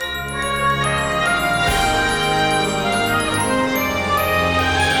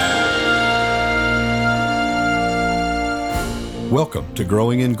Welcome to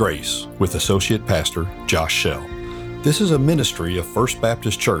Growing in Grace with Associate Pastor Josh Shell. This is a ministry of First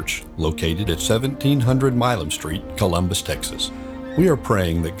Baptist Church located at 1700 Milam Street, Columbus, Texas. We are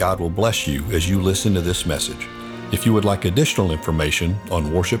praying that God will bless you as you listen to this message. If you would like additional information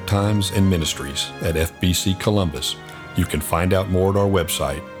on worship times and ministries at FBC Columbus, you can find out more at our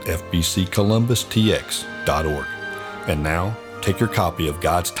website, fbccolumbustx.org. And now, take your copy of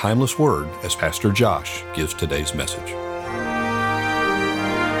God's Timeless Word as Pastor Josh gives today's message.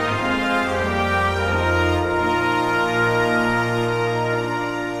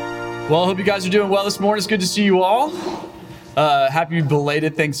 Well, I hope you guys are doing well this morning. It's good to see you all. Happy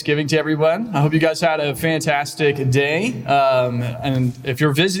belated Thanksgiving to everyone. I hope you guys had a fantastic day. And if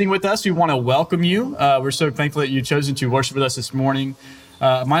you're visiting with us, we want to welcome you. We're so thankful that you've chosen to worship with us this morning.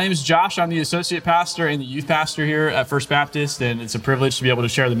 My name is Josh. I'm the associate pastor and the youth pastor here at First Baptist, and it's a privilege to be able to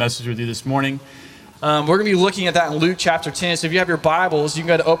share the message with you this morning. We're going to be looking at that in Luke chapter 10. So if you have your Bibles, you can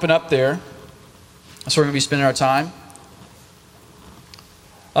go ahead and open up there. That's where we're going to be spending our time.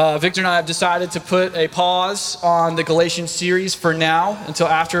 Victor and I have decided to put a pause on the Galatians series for now until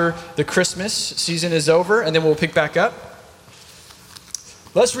after the Christmas season is over, and then we'll pick back up.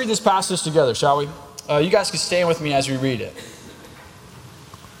 Let's read this passage together, shall we? You guys can stand with me as we read it.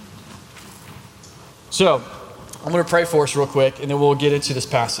 So, I'm going to pray for us real quick, and then we'll get into this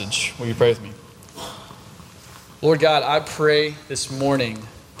passage. Will you pray with me? Lord God, I pray this morning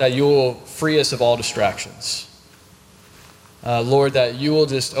that you will free us of all distractions. Lord, that you will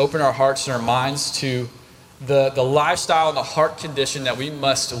just open our hearts and our minds to the lifestyle and the heart condition that we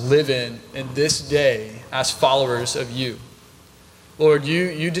must live in this day as followers of you. Lord,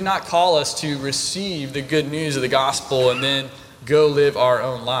 you did not call us to receive the good news of the gospel and then go live our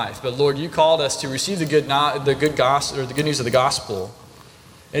own life. But Lord, you called us to receive the good news of the gospel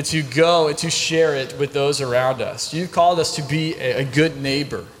and to go and to share it with those around us. You've called us to be a good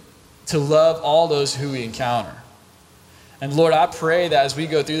neighbor, to love all those who we encounter. And Lord, I pray that as we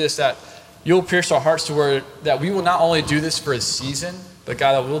go through this, that you'll pierce our hearts to where that we will not only do this for a season, but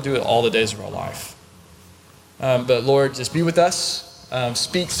God, that we'll do it all the days of our life. But Lord, just be with us,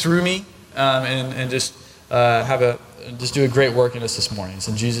 speak through me, and just just do a great work in us this morning. It's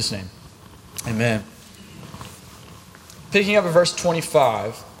in Jesus' name, amen. Picking up at verse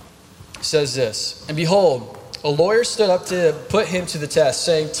 25, it says this, "And behold, a lawyer stood up to put him to the test,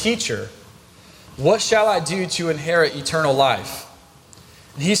 saying, 'Teacher, what shall I do to inherit eternal life?'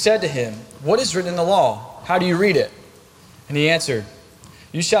 And he said to him, 'What is written in the law? How do you read it?' And he answered,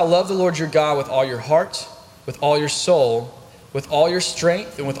 'You shall love the Lord your God with all your heart, with all your soul, with all your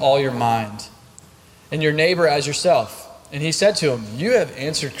strength, and with all your mind, and your neighbor as yourself.' And he said to him, 'You have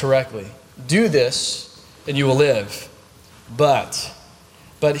answered correctly. Do this, and you will live.' But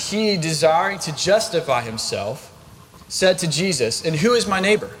he, desiring to justify himself, said to Jesus, 'And who is my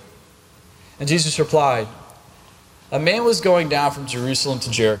neighbor?' And Jesus replied, 'A man was going down from Jerusalem to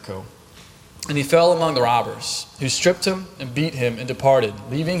Jericho, and he fell among the robbers, who stripped him and beat him and departed,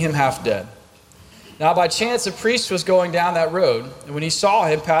 leaving him half dead. Now by chance a priest was going down that road, and when he saw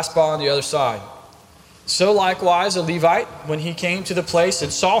him, passed by on the other side. So likewise a Levite, when he came to the place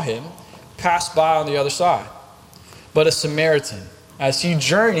and saw him, passed by on the other side. But a Samaritan, as he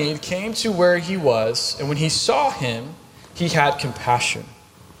journeyed, came to where he was, and when he saw him, he had compassion.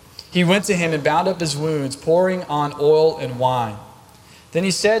 He went to him and bound up his wounds, pouring on oil and wine. Then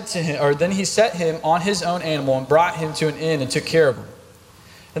he set him on his own animal and brought him to an inn and took care of him.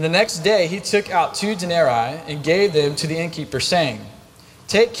 And the next day he took out 2 denarii and gave them to the innkeeper, saying,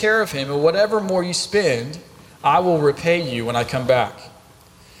 'Take care of him, and whatever more you spend, I will repay you when I come back.'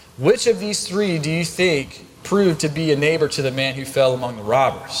 Which of these 3 do you think proved to be a neighbor to the man who fell among the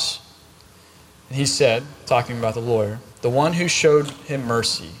robbers?" And he said, talking about the lawyer, "The one who showed him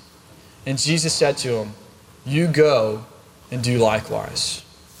mercy." And Jesus said to him, "You go and do likewise."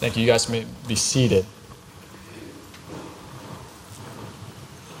 Thank you. You guys may be seated.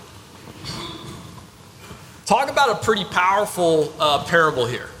 Talk about a pretty powerful parable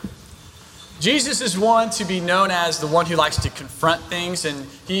here. Jesus is one to be known as the one who likes to confront things, and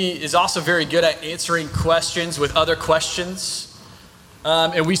he is also very good at answering questions with other questions.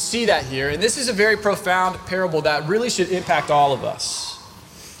 And we see that here. And this is a very profound parable that really should impact all of us.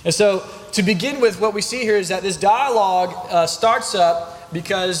 And so to begin with, what we see here is that this dialogue starts up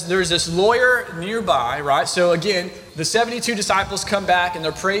because there's this lawyer nearby, right? So again, the 72 disciples come back and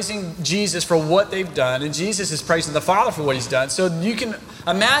they're praising Jesus for what they've done, and Jesus is praising the Father for what he's done. So you can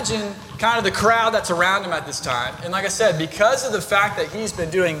imagine kind of the crowd that's around him at this time. And like I said, because of the fact that he's been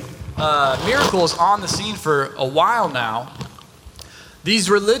doing miracles on the scene for a while now, these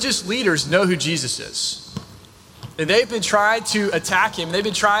religious leaders know who Jesus is. And they've been trying to attack him. They've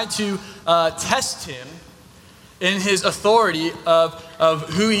been trying to test him in his authority of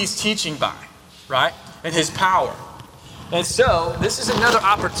who he's teaching by, right? And his power. And so this is another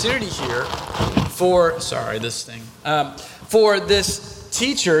opportunity here for this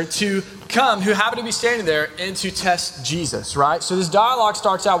teacher to come, who happened to be standing there, and to test Jesus, right? So this dialogue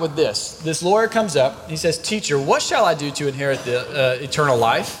starts out with this. This lawyer comes up. He says, "Teacher, what shall I do to inherit the eternal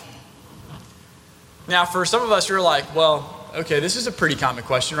life?" Now, for some of us, you're like, well, okay, this is a pretty common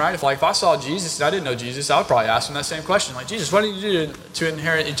question, right? If I saw Jesus and I didn't know Jesus, I would probably ask him that same question. Like, Jesus, what do you do to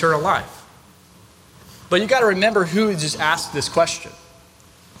inherit eternal life? But you got to remember who just asked this question.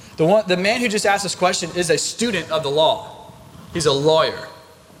 The man who just asked this question is a student of the law. He's a lawyer,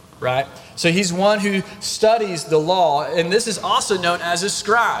 right? So he's one who studies the law, and this is also known as a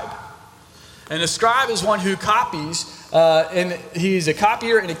scribe. And a scribe is one who copies, and he's a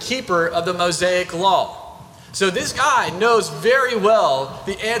copier and a keeper of the Mosaic law. So this guy knows very well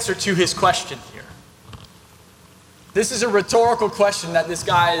the answer to his question here. This is a rhetorical question that this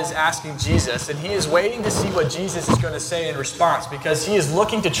guy is asking Jesus, and he is waiting to see what Jesus is going to say in response, because he is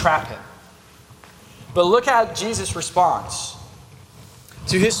looking to trap him. But look how Jesus responds.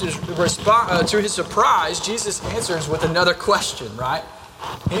 To his surprise, Jesus answers with another question, right?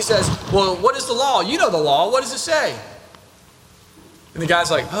 He says, well, what is the law? You know the law. What does it say? And the guy's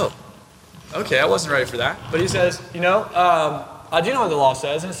like, oh, okay, I wasn't ready for that. But he says, I do know what the law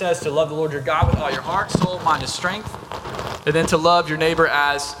says. And it says to love the Lord your God with all your heart, soul, mind, and strength. And then to love your neighbor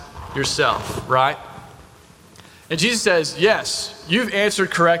as yourself, right? And Jesus says, yes, you've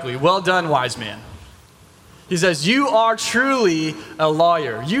answered correctly. Well done, wise man. He says, you are truly a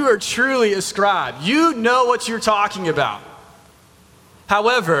lawyer. You are truly a scribe. You know what you're talking about.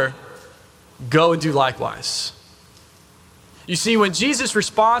 However, go and do likewise. You see, when Jesus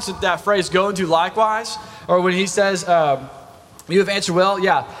responds to that phrase, go and do likewise, or when he says, you have answered well,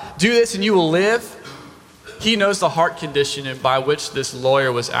 yeah, do this and you will live, he knows the heart condition by which this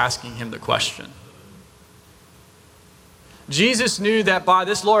lawyer was asking him the question. Jesus knew that by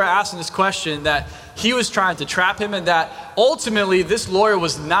this lawyer asking this question that he was trying to trap him, and that ultimately this lawyer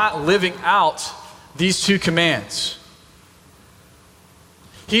was not living out these two commands.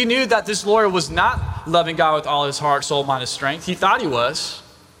 He knew that this lawyer was not loving God with all his heart, soul, mind, and strength. He thought he was.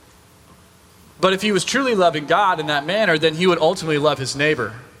 But if he was truly loving God in that manner, then he would ultimately love his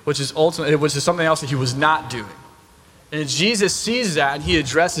neighbor, which is something else that he was not doing. And Jesus sees that, and he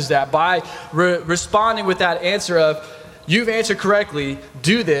addresses that by responding with that answer of, you've answered correctly,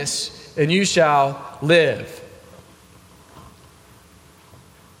 do this, and you shall live.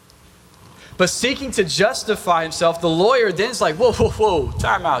 But seeking to justify himself, the lawyer then is like, whoa,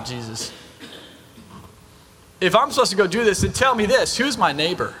 time out, Jesus. If I'm supposed to go do this, then tell me this, who's my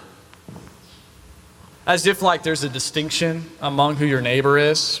neighbor? As if there's a distinction among who your neighbor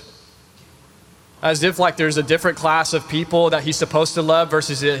is. As if there's a different class of people that he's supposed to love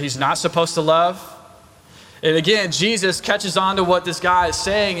versus that he's not supposed to love. And again, Jesus catches on to what this guy is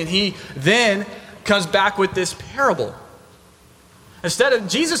saying, and he then comes back with this parable.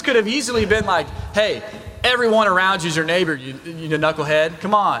 Jesus could have easily been like, hey, everyone around you is your neighbor, you knucklehead.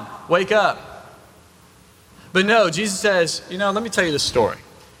 Come on, wake up. But no, Jesus says, let me tell you this story.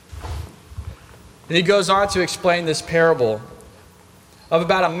 And he goes on to explain this parable of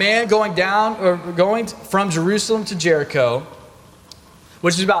about a man going from Jerusalem to Jericho,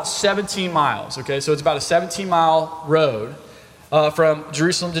 which is about 17 miles, okay? So it's about a 17-mile road from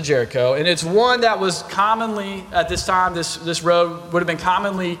Jerusalem to Jericho. And it's one that was commonly, at this time, this road would have been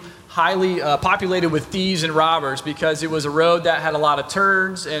commonly highly populated with thieves and robbers, because it was a road that had a lot of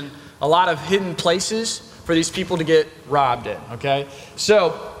turns and a lot of hidden places for these people to get robbed in, okay?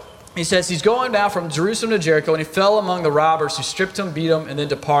 So he says he's going down from Jerusalem to Jericho, and he fell among the robbers who stripped him, beat him, and then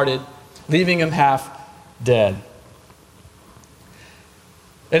departed, leaving him half dead.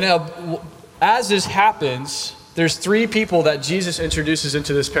 And now, as this happens, there's three people that Jesus introduces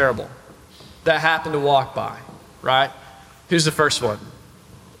into this parable that happen to walk by, right? Who's the first one?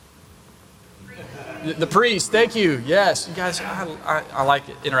 The priest. Thank you. Yes, you guys, I like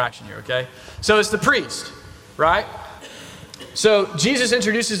it. Interaction here, okay? So it's the priest, right? So Jesus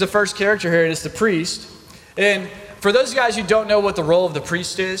introduces the first character here, and it's the priest. And for those guys who don't know what the role of the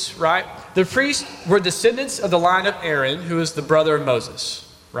priest is, right? The priests were descendants of the line of Aaron, who is the brother of Moses.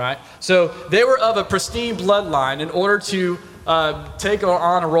 Right? So they were of a pristine bloodline in order to take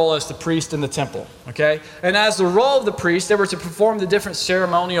on a role as the priest in the temple. Okay? And as the role of the priest, they were to perform the different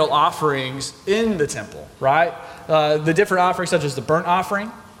ceremonial offerings in the temple. Right? The different offerings such as the burnt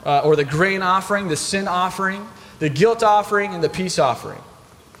offering, or the grain offering, the sin offering, the guilt offering, and the peace offering.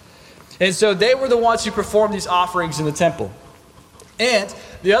 And so they were the ones who performed these offerings in the temple. And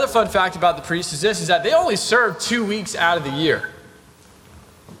the other fun fact about the priests is this, is that they only served 2 weeks out of the year.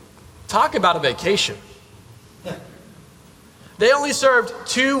 Talk about a vacation. They only served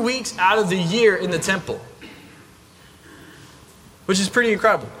 2 weeks out of the year in the temple, which is pretty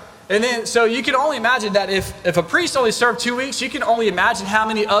incredible. And then, so you can only imagine that if a priest only served 2 weeks, you can only imagine how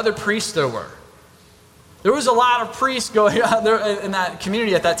many other priests there were. There was a lot of priests going on there in that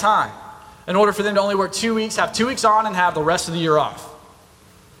community at that time, in order for them to only work 2 weeks, have 2 weeks on, and have the rest of the year off.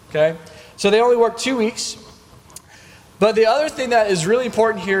 Okay? So they only worked 2 weeks. But the other thing that is really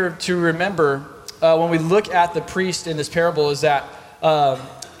important here to remember when we look at the priest in this parable is that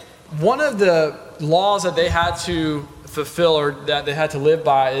one of the laws that they had to fulfill, or that they had to live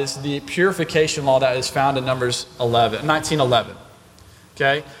by, is the purification law that is found in Numbers 19:11.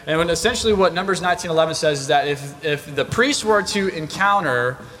 Okay? And when essentially what Numbers 19:11 says is that if the priests were to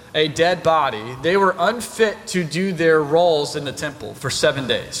encounter a dead body, they were unfit to do their roles in the temple for 7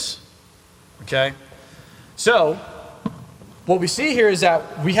 days. Okay? So, what we see here is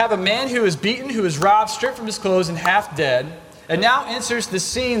that we have a man who is beaten, who is robbed, stripped from his clothes, and half dead, and now enters the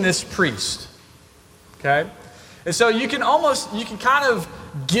scene this priest. Okay? And so you can kind of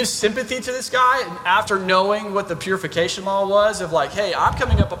give sympathy to this guy after knowing what the purification law was, of like, hey, I'm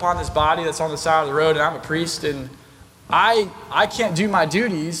coming up upon this body that's on the side of the road, and I'm a priest, and I can't do my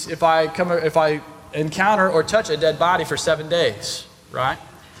duties if I encounter or touch a dead body for 7 days, right?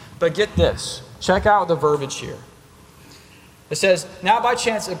 But get this. Check out the verbiage here. It says, now by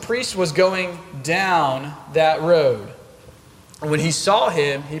chance a priest was going down that road. And when he saw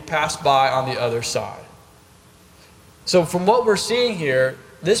him, he passed by on the other side. So from what we're seeing here,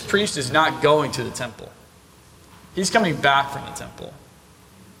 this priest is not going to the temple. He's coming back from the temple.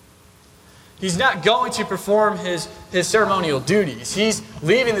 He's not going to perform his ceremonial duties. He's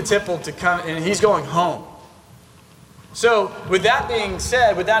leaving the temple to come, and he's going home. So with that being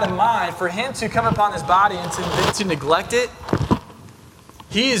said, with that in mind, for him to come upon this body and to neglect it,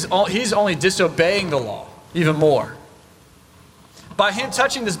 he's only disobeying the law even more. By him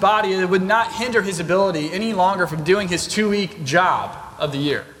touching this body, it would not hinder his ability any longer from doing his 2-week job of the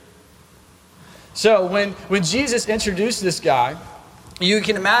year. So when Jesus introduced this guy, you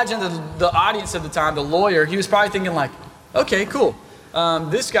can imagine the audience at the time, the lawyer, he was probably thinking like, okay, cool.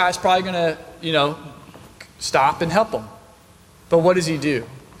 This guy's probably going to, stop and help him. But what does he do?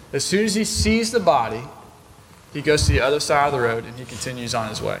 As soon as he sees the body, he goes to the other side of the road and he continues on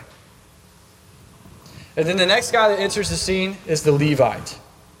his way. And then the next guy that enters the scene is the Levite,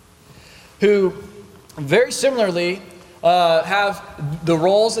 who very similarly have the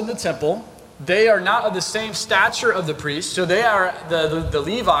roles in the temple. They are not of the same stature of the priest, so they are the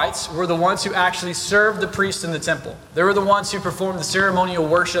Levites were the ones who actually served the priest in the temple. They were the ones who performed the ceremonial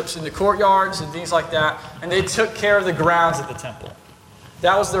worships in the courtyards and things like that, and they took care of the grounds at the temple.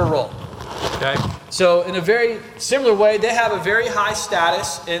 That was their role. Okay? So in a very similar way, they have a very high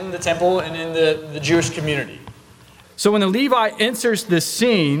status in the temple and in the Jewish community. So when the Levite enters the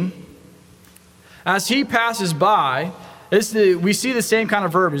scene, as he passes by, we see the same kind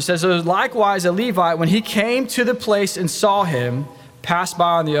of verbiage. It says, likewise, a Levite, when he came to the place and saw him, passed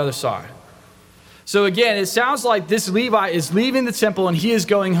by on the other side. So again, it sounds like this Levite is leaving the temple and he is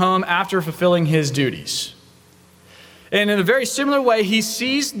going home after fulfilling his duties. And in a very similar way, he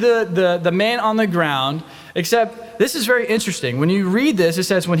sees the man on the ground, except this is very interesting. When you read this, it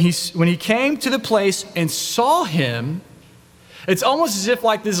says, when he came to the place and saw him, it's almost as if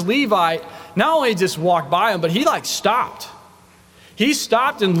like this Levite not only just walked by him, but he stopped. He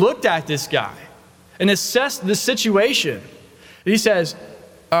stopped and looked at this guy and assessed the situation. He says,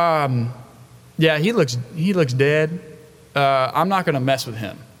 yeah, he looks dead. I'm not going to mess with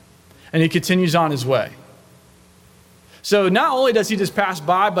him. And he continues on his way. So not only does he just pass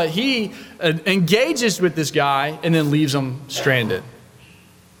by, but he engages with this guy and then leaves him stranded.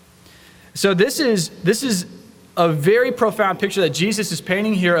 So this is a very profound picture that Jesus is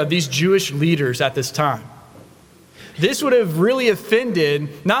painting here of these Jewish leaders at this time. This would have really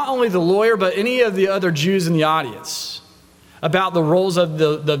offended not only the lawyer, but any of the other Jews in the audience about the roles of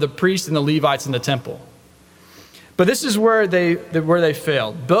the priests and the Levites in the temple. But this is where they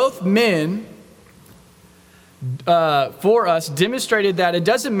failed. Both men, for us, demonstrated that it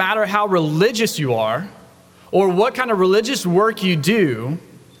doesn't matter how religious you are or what kind of religious work you do,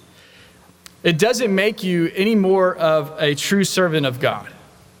 it doesn't make you any more of a true servant of God.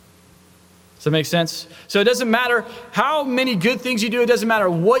 Does that make sense? So it doesn't matter how many good things you do. It doesn't matter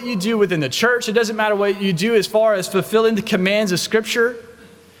what you do within the church. It doesn't matter what you do as far as fulfilling the commands of Scripture.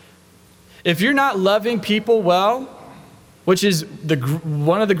 If you're not loving people well, which is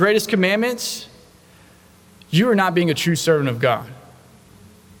one of the greatest commandments, you are not being a true servant of God.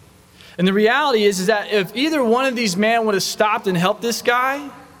 And the reality is that if either one of these men would have stopped and helped this guy,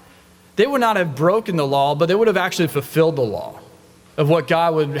 they would not have broken the law, but they would have actually fulfilled the law of what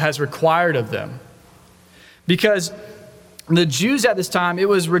God has required of them. Because the Jews at this time, it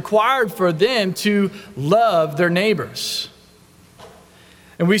was required for them to love their neighbors.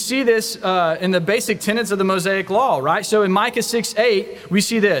 And we see this in the basic tenets of the Mosaic law, right? So in Micah 6:8, we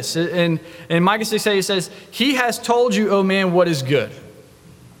see this. In Micah 6:8, it says, "He has told you, O man, what is good.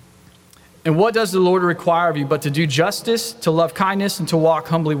 And what does the Lord require of you but to do justice, to love kindness, and to walk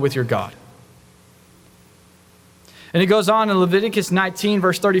humbly with your God?" And it goes on in Leviticus 19,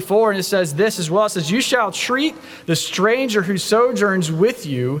 verse 34, and it says this as well. It says, "You shall treat the stranger who sojourns with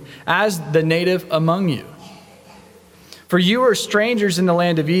you as the native among you. For you are strangers in the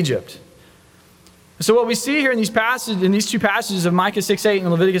land of Egypt." So what we see here in these two passages of Micah 6:8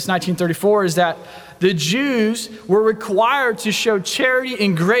 and Leviticus 19:34 is that the Jews were required to show charity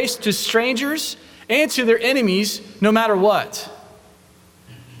and grace to strangers and to their enemies no matter what.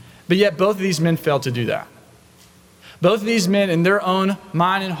 But yet both of these men failed to do that. Both of these men, in their own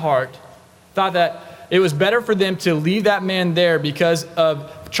mind and heart, thought that it was better for them to leave that man there because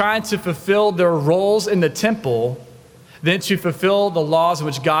of trying to fulfill their roles in the temple than to fulfill the laws in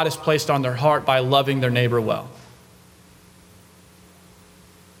which God has placed on their heart by loving their neighbor well.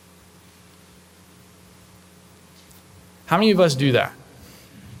 How many of us do that?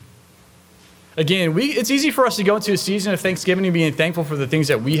 Again, it's easy for us to go into a season of Thanksgiving and being thankful for the things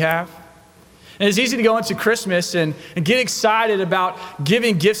that we have. And it's easy to go into Christmas and get excited about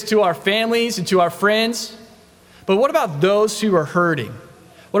giving gifts to our families and to our friends. But what about those who are hurting?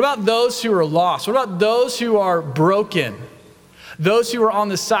 What about those who are lost? What about those who are broken? Those who are on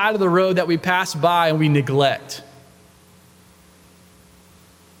the side of the road that we pass by and we neglect?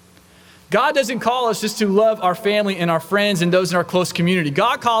 God doesn't call us just to love our family and our friends and those in our close community.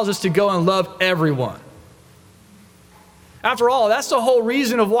 God calls us to go and love everyone. After all, that's the whole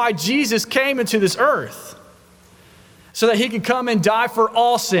reason of why Jesus came into this earth. So that he could come and die for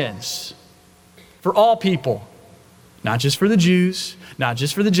all sins, for all people. Not just for the Jews, not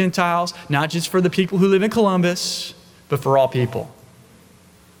just for the Gentiles, not just for the people who live in Columbus, but for all people.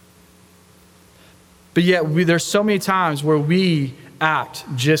 But yet, there's so many times where we act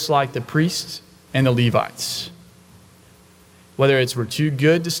just like the priests and the Levites. Whether it's we're too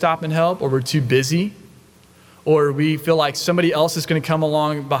good to stop and help, or we're too busy, or we feel like somebody else is going to come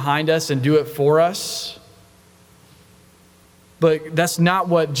along behind us and do it for us. But that's not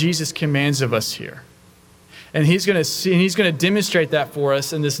what Jesus commands of us here. And he's going to demonstrate that for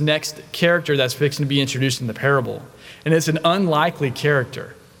us in this next character that's fixing to be introduced in the parable. And it's an unlikely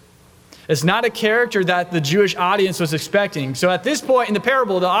character. It's not a character that the Jewish audience was expecting. So at this point in the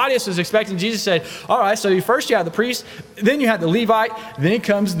parable, the audience was expecting Jesus to say, all right, so first you have the priest, then you have the Levite, then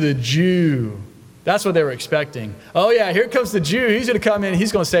comes the Jew. That's what they were expecting. Oh yeah, here comes the Jew. He's going to come in.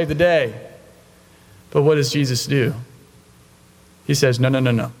 He's going to save the day. But what does Jesus do? He says,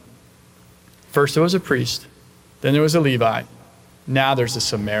 no. First there was a priest. Then there was a Levite. Now there's a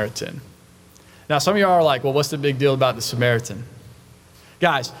Samaritan. Now some of you are like, well, what's the big deal about the Samaritan?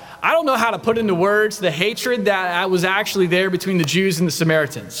 Guys, I don't know how to put into words the hatred that was actually there between the Jews and the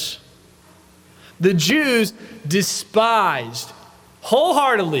Samaritans. The Jews despised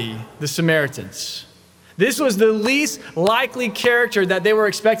wholeheartedly the Samaritans. This was the least likely character that they were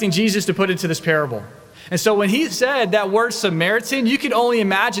expecting Jesus to put into this parable. And so when he said that word Samaritan, you could only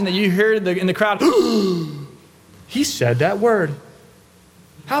imagine that you heard in the crowd, he said that word.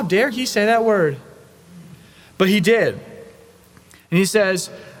 How dare he say that word? But he did. And he says,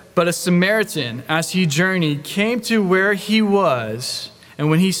 but a Samaritan, as he journeyed, came to where he was, and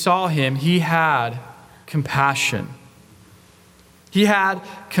when he saw him, he had compassion. He had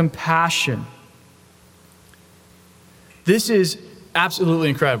compassion. This is absolutely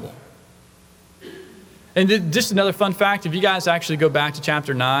incredible. And just another fun fact, if you guys actually go back to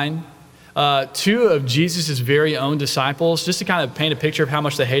chapter 9, two of Jesus' very own disciples, just to kind of paint a picture of how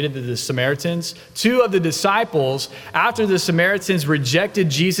much they hated the Samaritans, two of the disciples, after the Samaritans rejected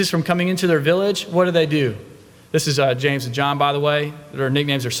Jesus from coming into their village, what do? This is James and John, by the way. Their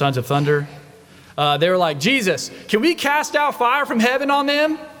nicknames are Sons of Thunder. They were like, Jesus, can we cast out fire from heaven on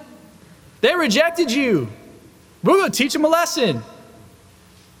them? They rejected you. We're going to teach them a lesson.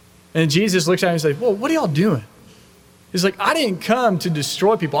 And Jesus looks at him and says, well, what are y'all doing? He's like, I didn't come to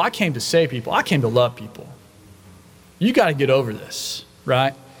destroy people. I came to save people. I came to love people. You got to get over this,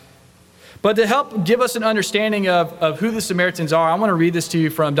 right? But to help give us an understanding of who the Samaritans are, I want to read this to you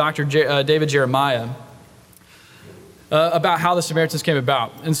from Dr. David Jeremiah. about how the Samaritans came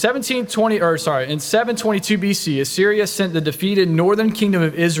about. In 722 BC, Assyria sent the defeated northern kingdom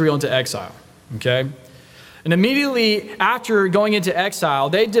of Israel into exile. Okay? And immediately after going into exile,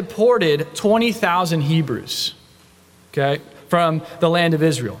 they deported 20,000 Hebrews, okay, from the land of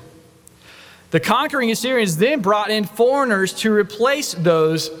Israel. The conquering Assyrians then brought in foreigners to replace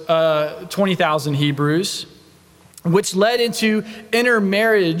those 20,000 Hebrews, which led into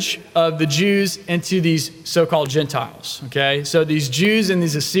intermarriage of the Jews into these so-called Gentiles, okay? So these Jews and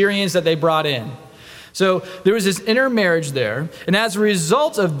these Assyrians that they brought in. So there was this intermarriage there, and as a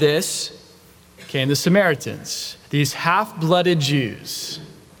result of this came the Samaritans, these half-blooded Jews.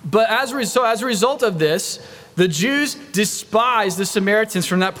 But as a result of this, the Jews despised the Samaritans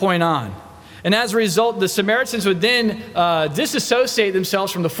from that point on. And as a result, the Samaritans would then disassociate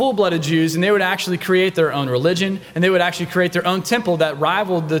themselves from the full-blooded Jews, and they would actually create their own religion, and they would actually create their own temple that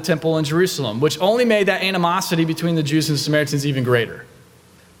rivaled the temple in Jerusalem, which only made that animosity between the Jews and the Samaritans even greater.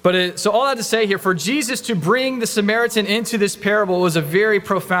 So all that to say here, for Jesus to bring the Samaritan into this parable was a very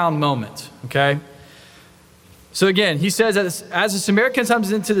profound moment, okay? So again, he says that as the Samaritan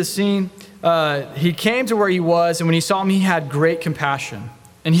comes into the scene, he came to where he was, and when he saw him, he had great compassion.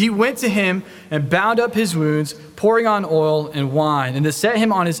 And he went to him and bound up his wounds, pouring on oil and wine, and to set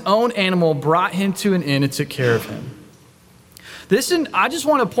him on his own animal, brought him to an inn and took care of him. I just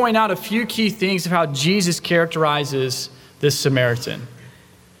want to point out a few key things of how Jesus characterizes this Samaritan,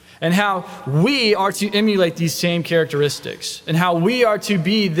 and how we are to emulate these same characteristics, and how we are to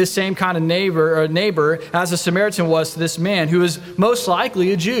be this same kind of neighbor as the Samaritan was to this man who was most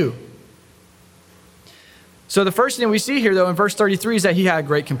likely a Jew. So the first thing we see here, though, in verse 33 is that he had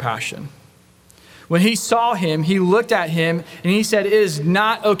great compassion. When he saw him, he looked at him and he said, "It is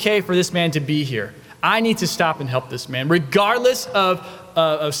not okay for this man to be here. I need to stop and help this man, regardless of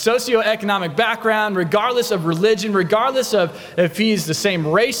socioeconomic background, regardless of religion, regardless of if he's the same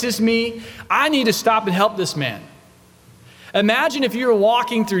race as me. I need to stop and help this man." Imagine if you were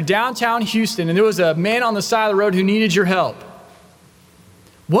walking through downtown Houston and there was a man on the side of the road who needed your help.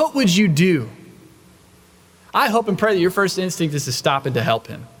 What would you do? I hope and pray that your first instinct is to stop and to help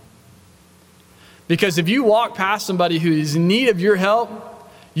him. Because if you walk past somebody who is in need of your help,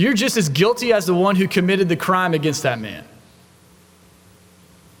 you're just as guilty as the one who committed the crime against that man.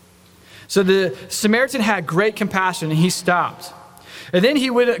 So the Samaritan had great compassion, and he stopped. And then he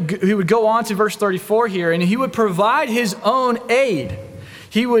would go on to verse 34 here, and he would provide his own aid.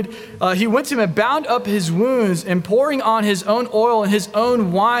 He went to him and bound up his wounds, and pouring on his own oil and his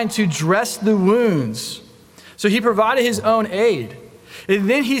own wine to dress the wounds. So he provided his own aid. And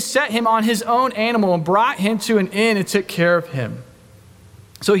then he set him on his own animal and brought him to an inn and took care of him.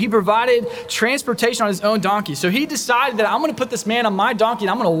 So he provided transportation on his own donkey. So he decided that I'm going to put this man on my donkey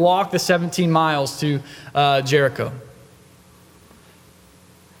and I'm going to walk the 17 miles to Jericho.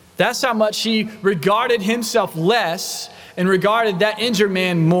 That's how much he regarded himself less and regarded that injured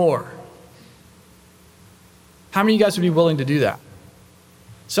man more. How many of you guys would be willing to do that?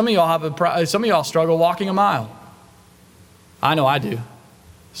 Some of y'all struggle walking a mile. I know I do.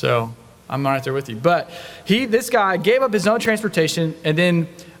 So I'm right there with you. But this guy gave up his own transportation and then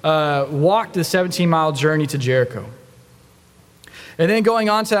walked the 17-mile journey to Jericho. And then going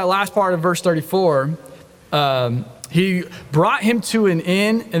on to that last part of verse 34, he brought him to an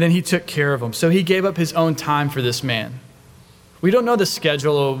inn and then he took care of him. So he gave up his own time for this man. We don't know the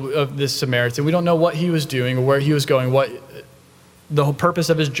schedule of this Samaritan. We don't know what he was doing or where he was going, what the whole purpose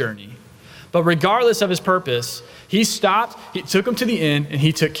of his journey. But regardless of his purpose, he stopped, he took him to the inn, and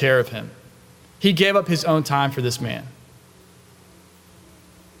he took care of him. He gave up his own time for this man.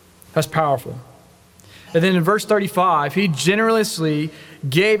 That's powerful. And then in verse 35, he generously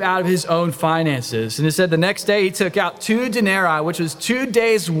gave out of his own finances. And it said the next day he took out 2 denarii, which was 2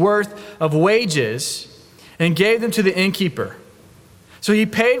 days' worth of wages, and gave them to the innkeeper. So he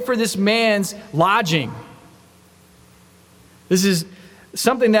paid for this man's lodging. This is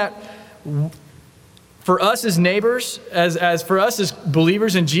something that for us as neighbors, as for us as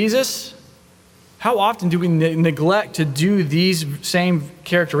believers in Jesus, how often do we neglect to do these same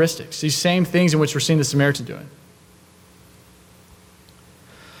characteristics, these same things in which we're seeing the Samaritan doing?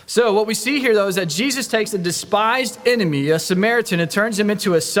 So what we see here, though, is that Jesus takes a despised enemy, a Samaritan, and turns him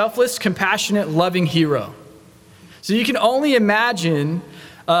into a selfless, compassionate, loving hero. So you can only imagine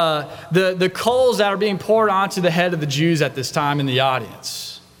the coals that are being poured onto the head of the Jews at this time in the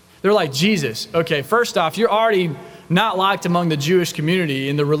audience. They're like, Jesus, okay, first off, you're already not liked among the Jewish community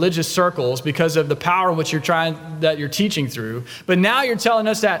in the religious circles because of the power which that you're teaching through. But now you're telling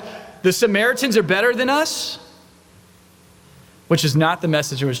us that the Samaritans are better than us, which is not the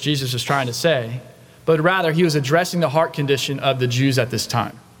message in which Jesus is trying to say. but rather he was addressing the heart condition of the Jews at this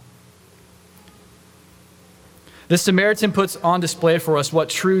time. The Samaritan puts on display for us what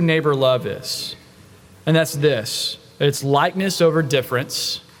true neighbor love is. And that's this. It's likeness over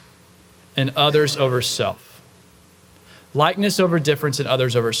difference and others over self. Likeness over difference and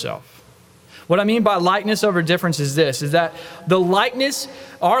others over self. What I mean by likeness over difference is this, is that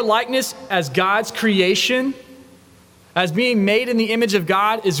our likeness as God's creation, as being made in the image of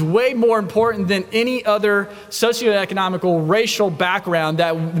God, is way more important than any other socioeconomical, racial background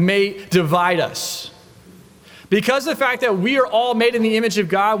that may divide us. Because of the fact that we are all made in the image of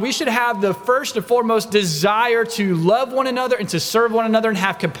God, we should have the first and foremost desire to love one another and to serve one another and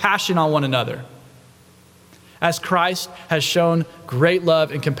have compassion on one another, as Christ has shown great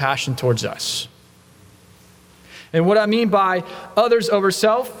love and compassion towards us. And what I mean by others over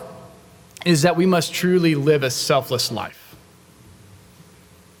self is that we must truly live a selfless life.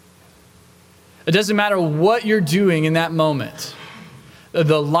 It doesn't matter what you're doing in that moment.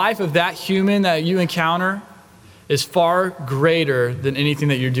 The life of that human that you encounter is far greater than anything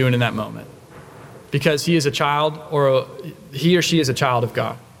that you're doing in that moment, because he is a child, or he or she is a child of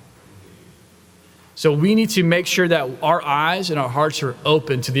God. So we need to make sure that our eyes and our hearts are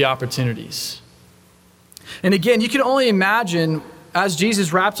open to the opportunities. And again, you can only imagine, as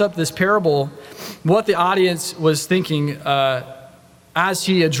Jesus wraps up this parable, what the audience was thinking as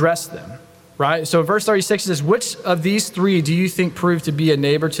he addressed them, right? So verse 36 says, which of these three do you think proved to be a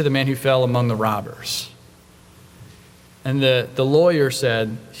neighbor to the man who fell among the robbers? And the lawyer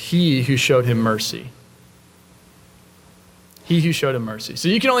said, he who showed him mercy. He who showed him mercy. So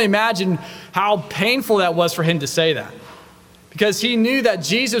you can only imagine how painful that was for him to say that, because he knew that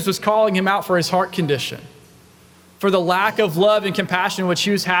Jesus was calling him out for his heart condition, for the lack of love and compassion which he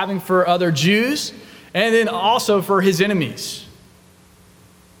was having for other Jews, and then also for his enemies.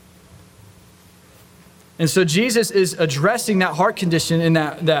 And so Jesus is addressing that heart condition in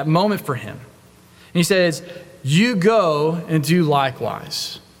that moment for him. And he says, you go and do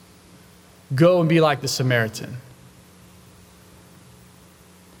likewise. Go and be like the Samaritan.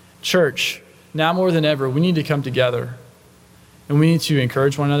 Church, now more than ever, we need to come together. And we need to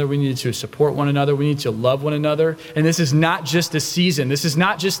encourage one another. We need to support one another. We need to love one another. And this is not just a season. This is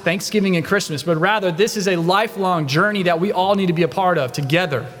not just Thanksgiving and Christmas, but rather this is a lifelong journey that we all need to be a part of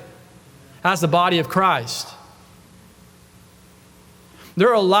together as the body of Christ. There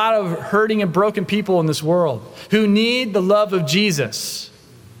are a lot of hurting and broken people in this world who need the love of Jesus.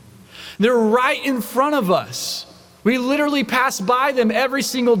 They're right in front of us. We literally pass by them every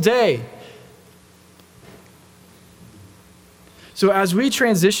single day. So as we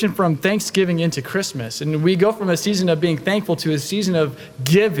transition from Thanksgiving into Christmas, and we go from a season of being thankful to a season of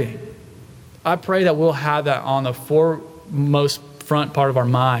giving, I pray that we'll have that on the foremost front part of our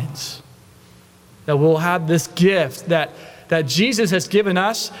minds. That we'll have this gift that Jesus has given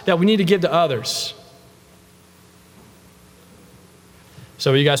us that we need to give to others.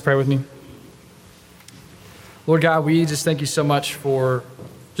 So will you guys pray with me? Lord God, we just thank you so much for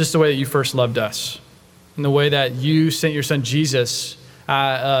just the way that you first loved us, and the way that you sent your son Jesus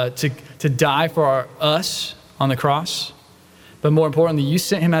to die for us on the cross. But more importantly, you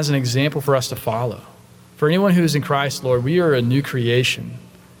sent him as an example for us to follow. For anyone who is in Christ, Lord, we are a new creation.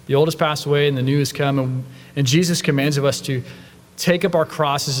 The old has passed away and the new has come, and Jesus commands of us to take up our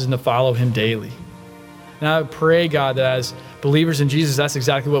crosses and to follow him daily. And I pray, God, that as believers in Jesus, that's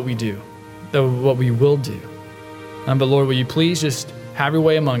exactly what we do, what we will do. But Lord, will you please just have your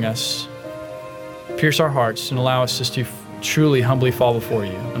way among us, pierce our hearts, and allow us just to truly, humbly fall before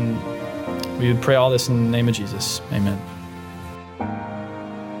you. And we would pray all this in the name of Jesus. Amen.